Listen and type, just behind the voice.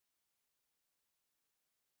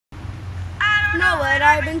know what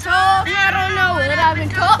I've been told. I don't know what I've been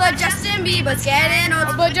told. But Justin Bieber's getting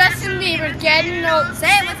old. But Justin Bieber's getting old.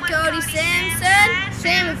 Same with Cody Simpson.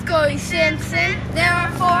 Same with Cody Simpson. There are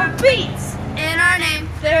 4 beats in our name.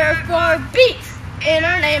 There are 4 beats in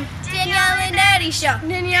our name. Danielle and Eddie Show.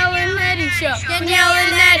 Danielle and Eddie Show. Danielle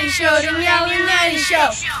and Eddie Show. Danielle and Eddie Show.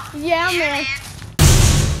 Yeah, man.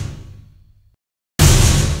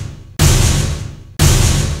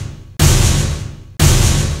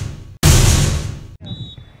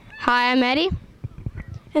 Hi, I'm Eddie.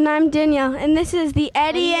 And I'm Danielle, and this is the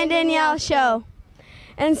Eddie and Danielle Show.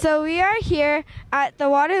 And so we are here at the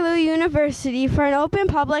Waterloo University for an open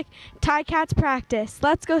public Ticats practice.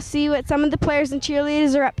 Let's go see what some of the players and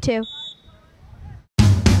cheerleaders are up to.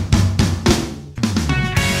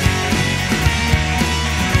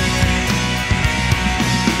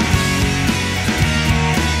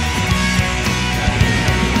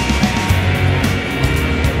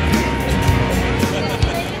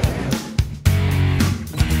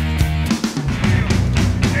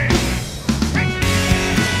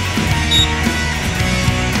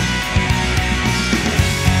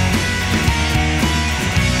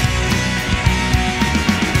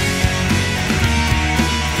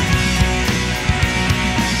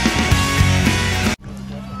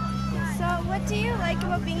 What do you like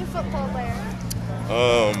about being a football player?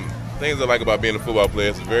 Things I like about being a football player,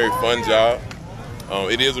 it's a very fun job.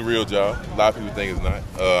 It is a real job. A lot of people think it's not.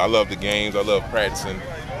 I love the games. I love practicing.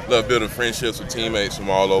 Love building friendships with teammates from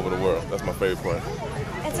all over the world. That's my favorite part.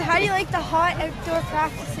 And so how do you like the hot outdoor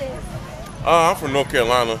practices? I'm from North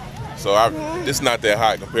Carolina, so it's not that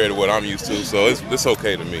hot compared to what I'm used to, so it's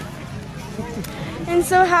okay to me. And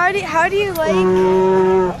so how do you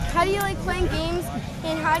like playing games,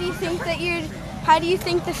 and how do you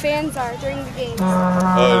think the fans are during the games?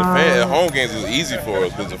 The home games is easy for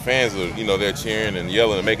us because the fans are, they're cheering and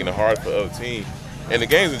yelling and making it hard for other teams. And the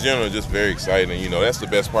games in general are just very exciting. That's the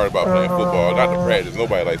best part about playing football, not the practice.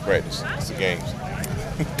 Nobody likes practice. It's the games.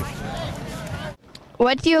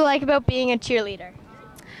 What do you like about being a cheerleader?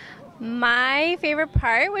 My favorite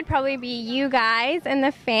part would probably be you guys and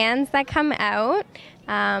the fans that come out.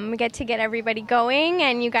 We get to get everybody going,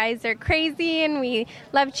 and you guys are crazy, and we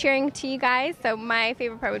love cheering to you guys, so my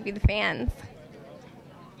favorite part would be the fans.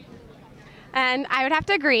 And I would have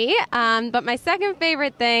to agree, but my second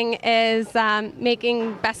favorite thing is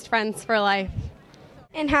making best friends for life.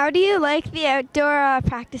 And how do you like the outdoor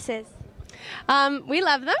practices? We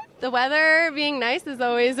love them. The weather being nice is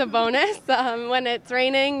always a bonus. When it's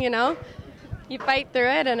raining, you fight through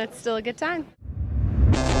it, and it's still a good time.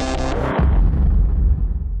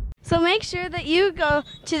 So make sure that you go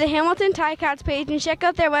to the Hamilton Ticats page and check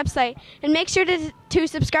out their website. And make sure to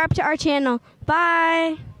subscribe to our channel.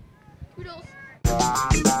 Bye! Toodles.